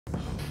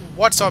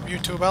What's up,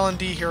 YouTube?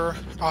 LND here.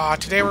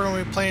 Today we're going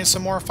to be playing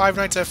some more Five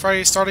Nights at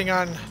Freddy's, starting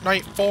on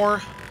night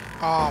 4.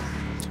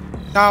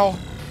 Now,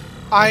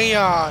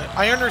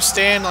 I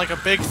understand like a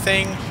big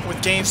thing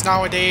with games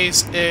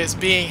nowadays is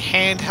being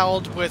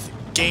handheld with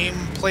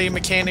gameplay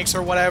mechanics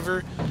or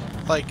whatever.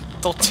 Like,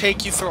 they'll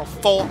take you through a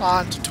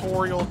full-on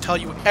tutorial, tell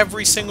you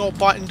every single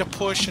button to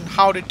push and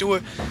how to do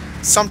it.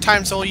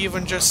 Sometimes they'll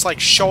even just like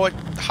show it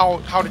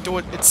how to do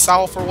it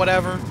itself or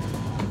whatever.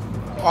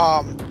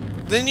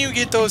 Then you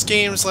get those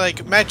games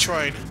like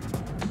Metroid,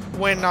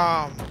 when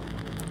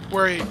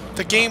where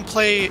the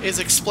gameplay is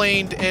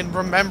explained in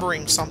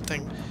remembering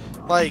something.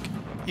 Like,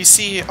 you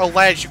see a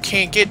ledge you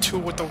can't get to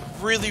with a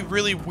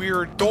really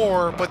weird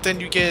door, but then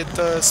you get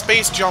the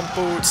space jump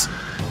boots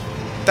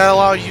that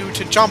allow you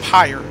to jump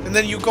higher. And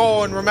then you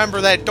go and remember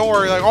that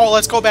door, you're like, oh,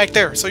 let's go back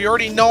there. So you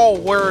already know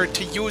where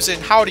to use it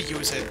and how to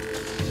use it.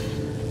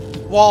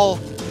 Well,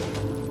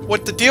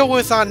 what the deal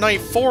with on night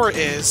 4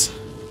 is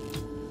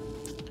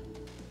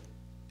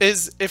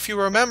if you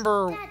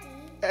remember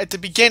at the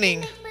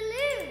beginning,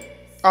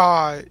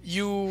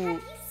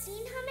 you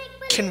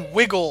can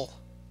wiggle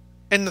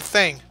in the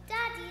thing.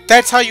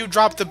 That's how you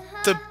drop the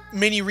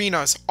mini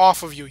arenas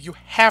off of you. You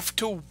have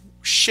to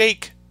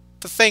shake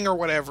the thing or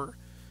whatever.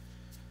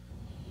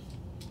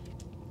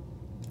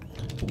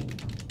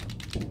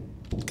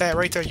 That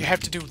right there, you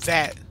have to do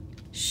that.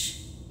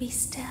 Shh, be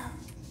still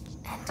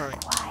and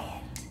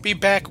quiet. Be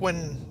back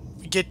when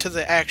we get to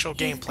the actual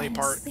gameplay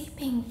part.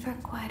 Sleeping for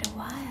quite a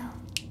while.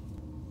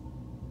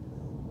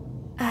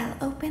 I'll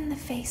open the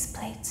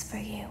faceplates for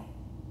you.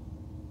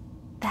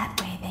 That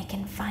way they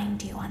can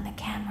find you on the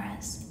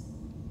cameras.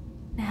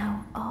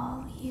 Now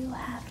all you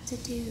have to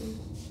do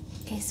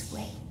is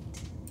wait.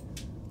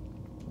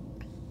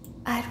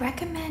 I'd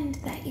recommend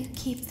that you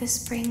keep the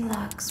spring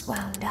locks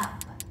wound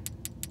up.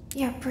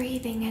 Your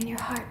breathing and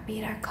your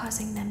heartbeat are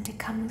causing them to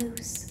come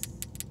loose.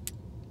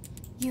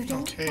 You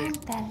don't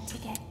want them to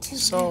get too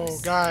loose. So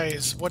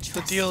guys, what the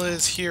deal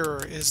is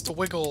here is the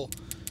wiggle.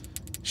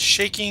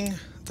 Shaking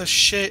the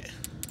shit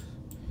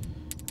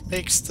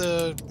makes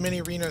the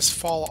mini arenas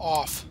fall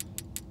off.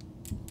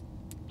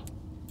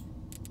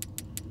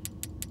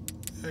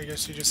 I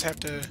guess you just have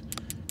to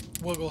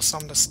wiggle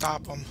some to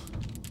stop them.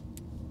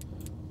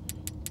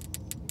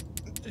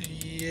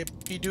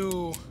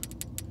 Yippee-doo.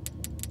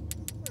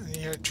 And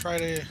you gotta try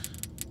to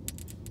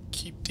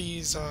keep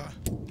these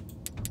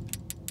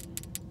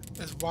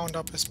as wound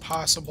up as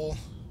possible.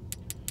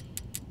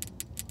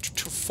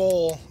 To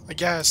full, I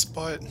guess,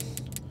 but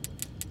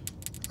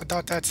I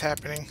doubt that's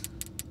happening.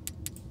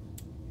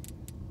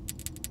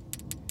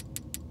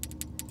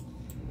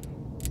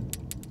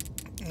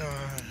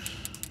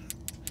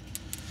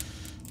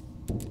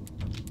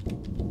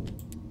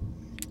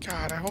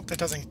 God, I hope that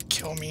doesn't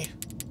kill me.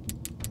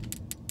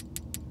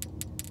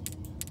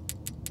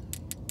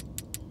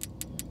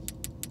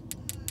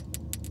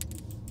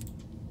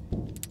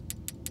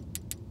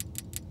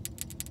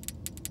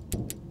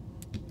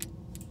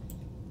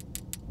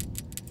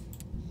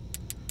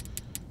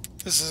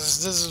 This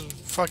is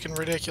fucking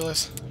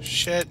ridiculous.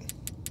 Shit.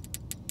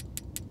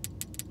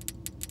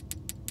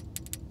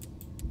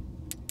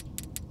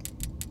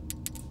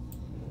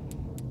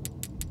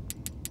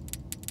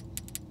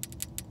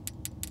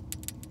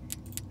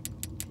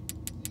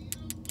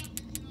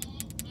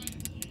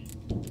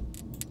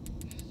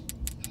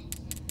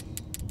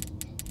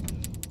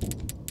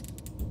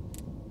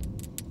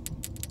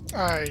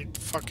 I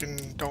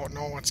fucking don't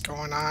know what's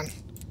going on.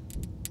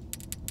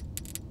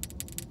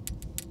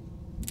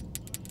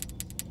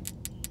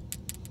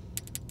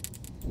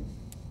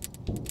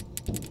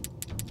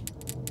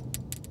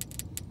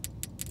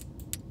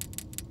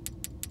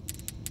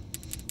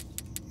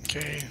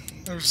 Okay,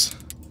 there's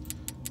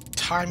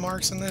time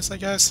marks in this, I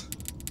guess.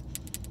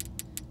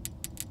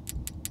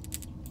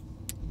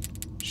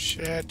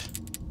 Shit.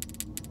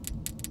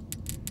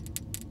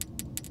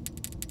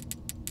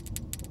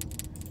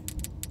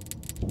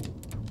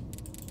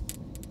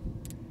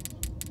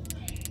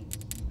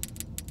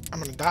 I'm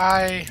gonna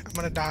die. I'm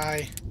gonna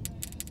die.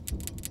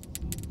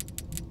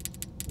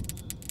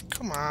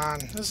 Come on.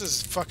 This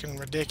is fucking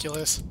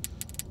ridiculous.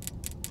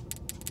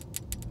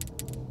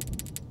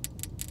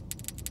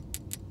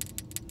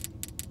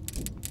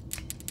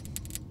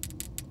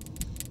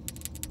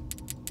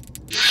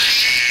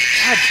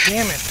 God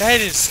damn it. That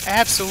is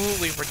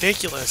absolutely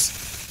ridiculous.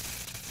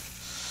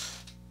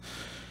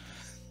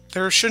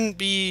 There shouldn't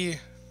be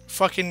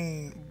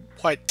fucking,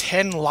 what,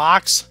 10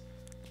 locks?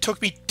 It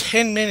took me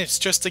 10 minutes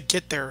just to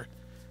get there.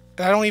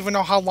 And I don't even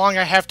know how long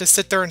I have to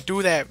sit there and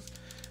do that.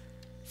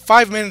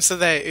 5 minutes of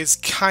that is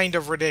kind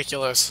of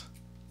ridiculous.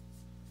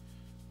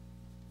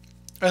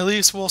 At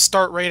least we'll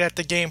start right at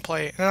the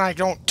gameplay. And I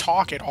don't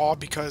talk at all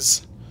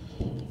because...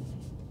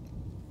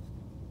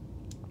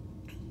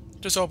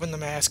 Just open the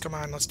mask. Come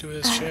on, let's do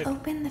this shit. I'll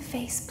open the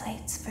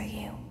faceplates for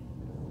you.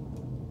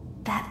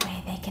 That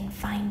way they can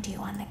find you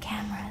on the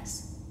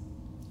cameras.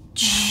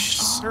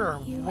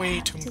 Sir,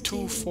 way too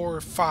 2,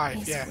 4,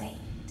 5, yeah. Wait.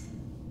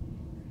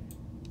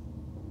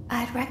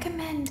 I'd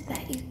recommend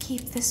that you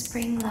keep the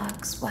spring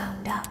locks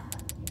wound up.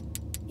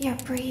 Your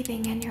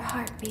breathing and your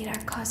heartbeat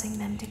are causing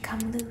them to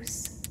come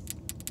loose.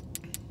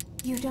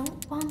 You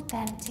don't want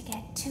them to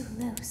get too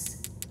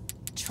loose.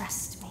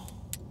 Trust me.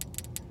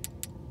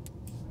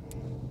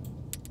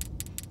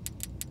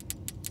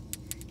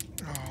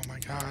 Oh my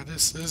god,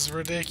 this is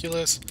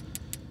ridiculous.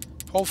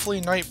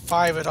 Hopefully night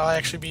 5 it'll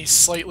actually be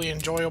slightly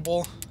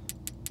enjoyable.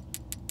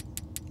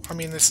 I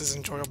mean, this is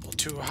enjoyable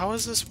too. How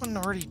is this one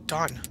already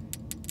done?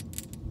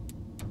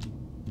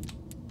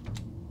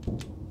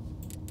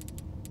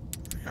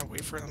 I gotta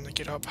wait for them to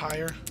get up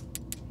higher.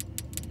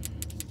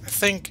 I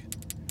think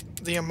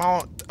the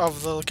amount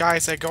of the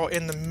guys that go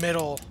in the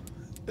middle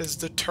is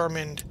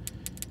determined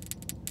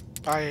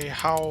by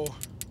how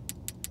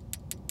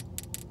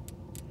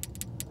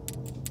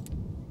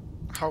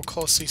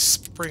close these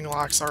spring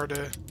locks are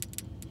to...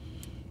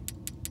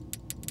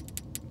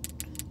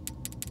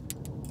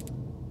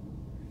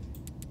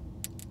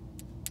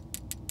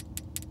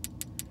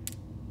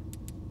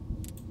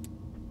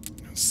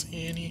 Don't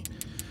see any...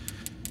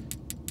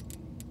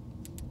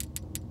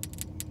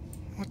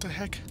 What the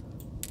heck?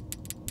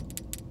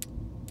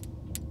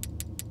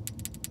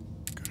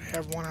 Gotta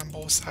have one on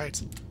both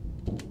sides.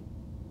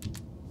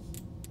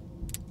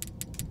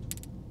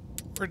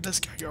 Where'd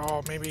this guy go?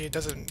 Oh, maybe it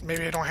doesn't...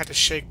 Maybe I don't have to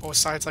shake both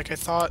sides like I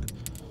thought.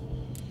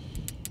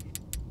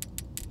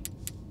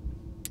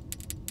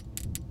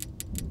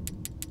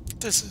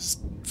 This is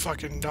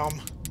fucking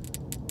dumb.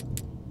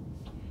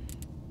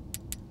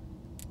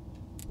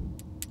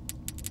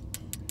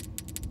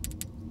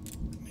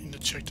 Need to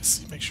check to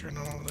see, make sure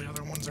none of the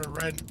other ones are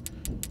red.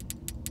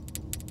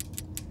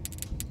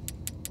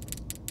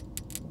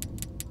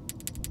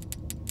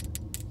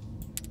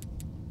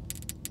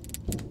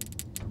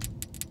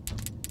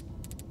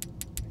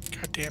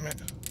 God damn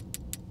it.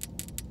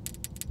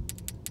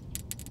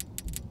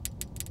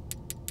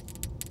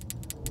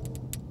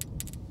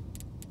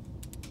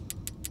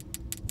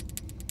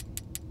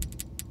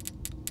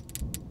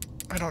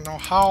 I don't know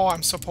how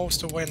I'm supposed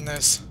to win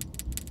this.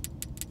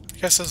 I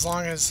guess as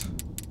long as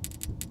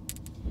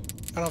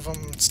none of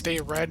them stay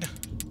red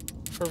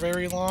for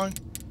very long.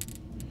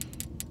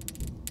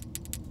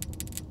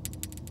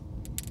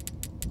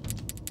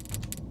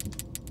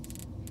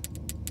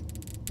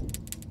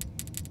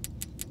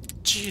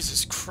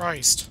 Jesus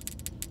Christ.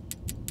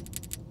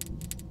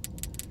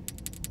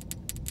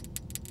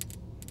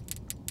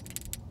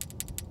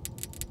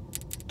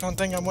 Don't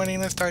think I'm winning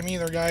this time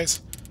either,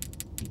 guys.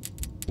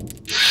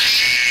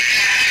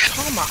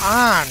 Come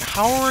on!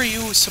 How are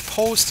you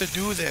supposed to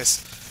do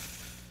this?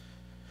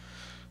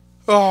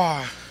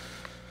 Oh.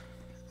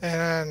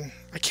 And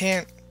I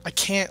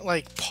can't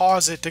like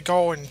pause it to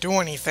go and do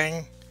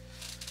anything.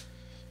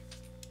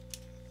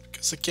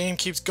 Because the game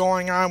keeps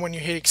going on when you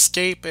hit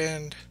escape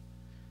and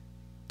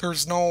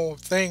there's no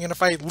thing. And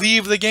if I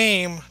leave the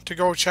game to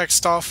go check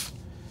stuff,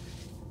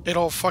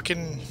 it'll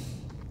fucking...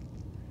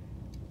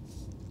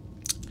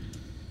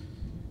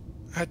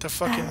 I had to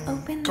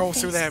fucking go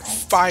through that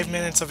 5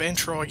 minutes of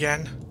intro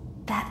again.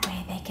 That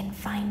way they can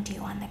find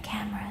you on the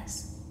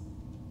cameras.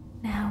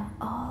 Now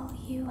all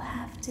you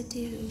have to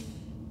do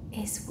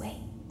is wait.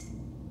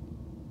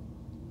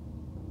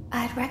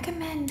 I'd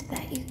recommend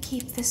that you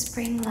keep the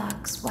spring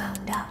locks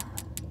wound up.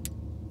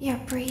 Your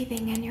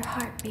breathing and your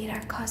heartbeat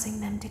are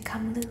causing them to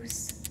come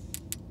loose.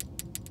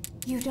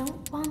 You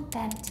don't want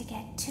them to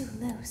get too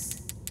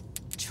loose.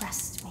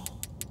 Trust me.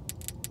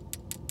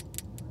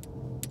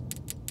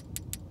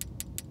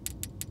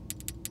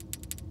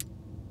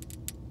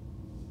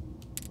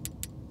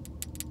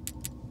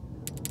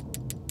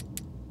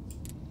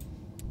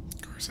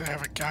 I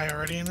have a guy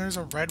already, and there's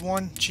a red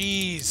one?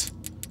 Jeez.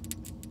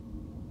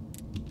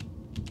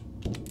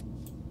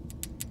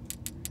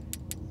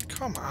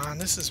 Come on,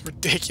 this is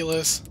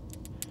ridiculous.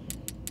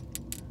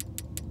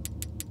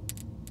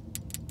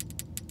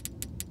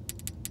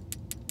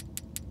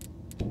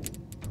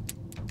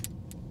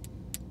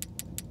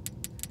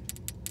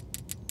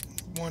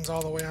 Ones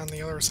all the way on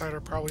the other side are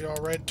probably all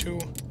red,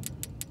 too.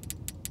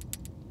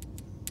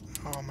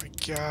 Oh my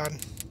god.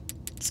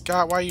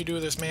 Scott, why you do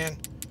this, man?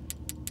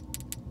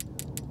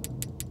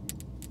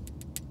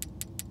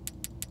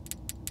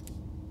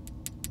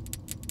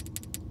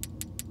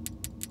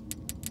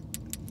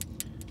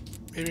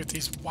 Maybe if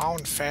these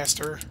wound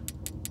faster.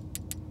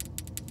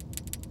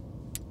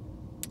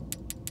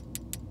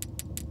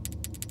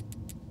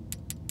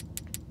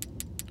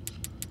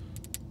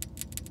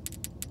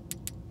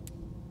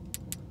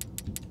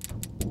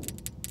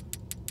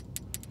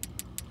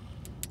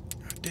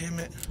 God damn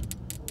it.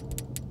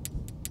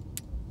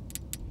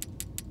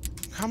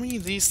 How many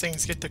of these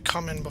things get to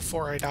come in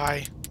before I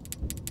die?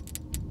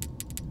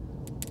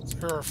 Is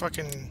there a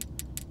fucking...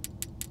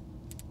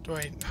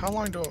 how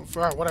long do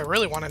I, what I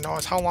really want to know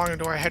is how long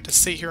do I have to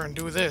sit here and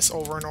do this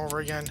over and over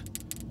again?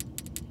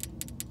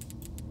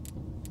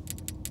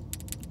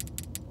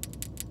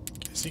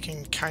 Guess you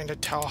can kind of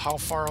tell how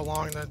far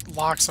along the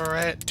locks are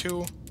at,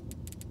 too.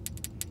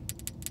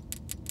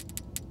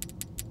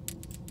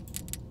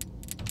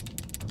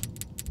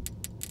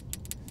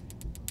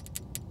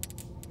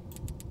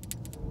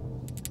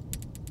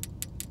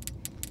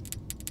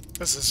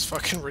 This is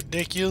fucking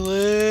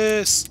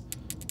ridiculous.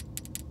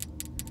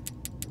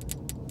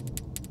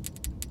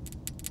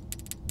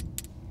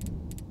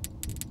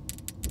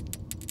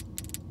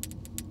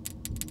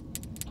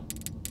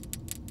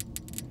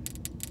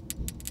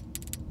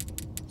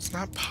 It's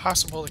not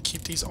possible to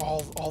keep these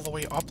all the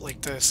way up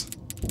like this.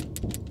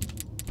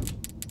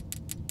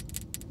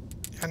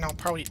 And now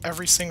probably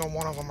every single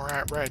one of them are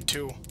at red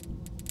too.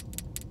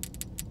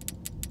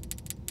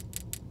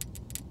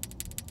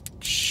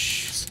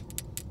 Jeez.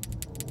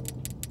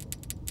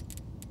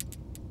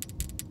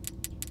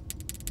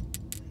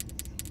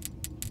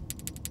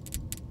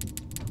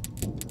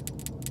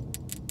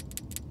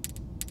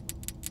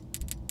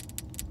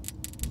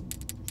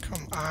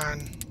 Come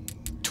on.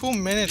 2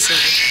 minutes of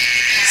it.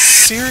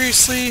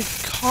 Seriously?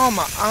 Come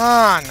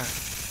on!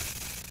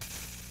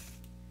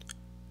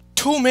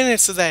 2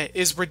 minutes of that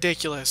is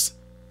ridiculous.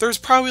 There's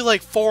probably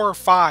like 4 or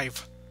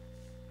 5.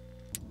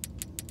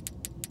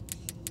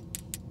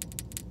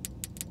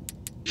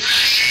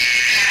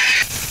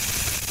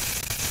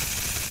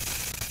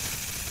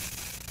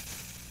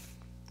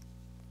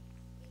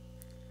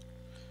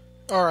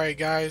 Alright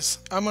guys,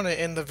 I'm gonna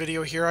end the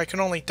video here. I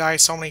can only die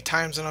so many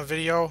times in a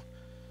video.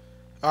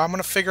 I'm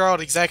gonna figure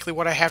out exactly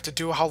what I have to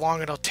do, how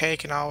long it'll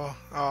take, and I'll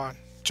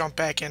jump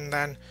back in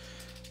then.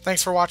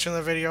 Thanks for watching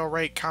the video.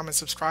 Rate, comment,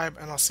 subscribe,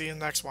 and I'll see you in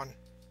the next one.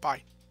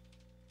 Bye.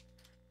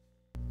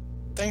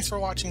 Thanks for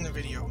watching the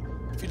video.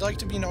 If you'd like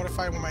to be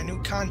notified when my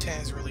new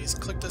content is released,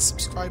 click the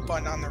subscribe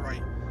button on the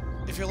right.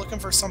 If you're looking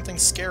for something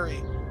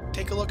scary,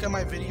 take a look at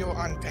my video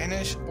on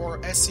Vanish or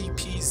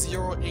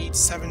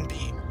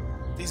SCP-087B.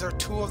 These are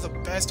 2 of the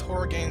best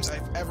horror games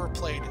I've ever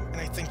played, and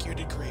I think you'd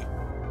agree.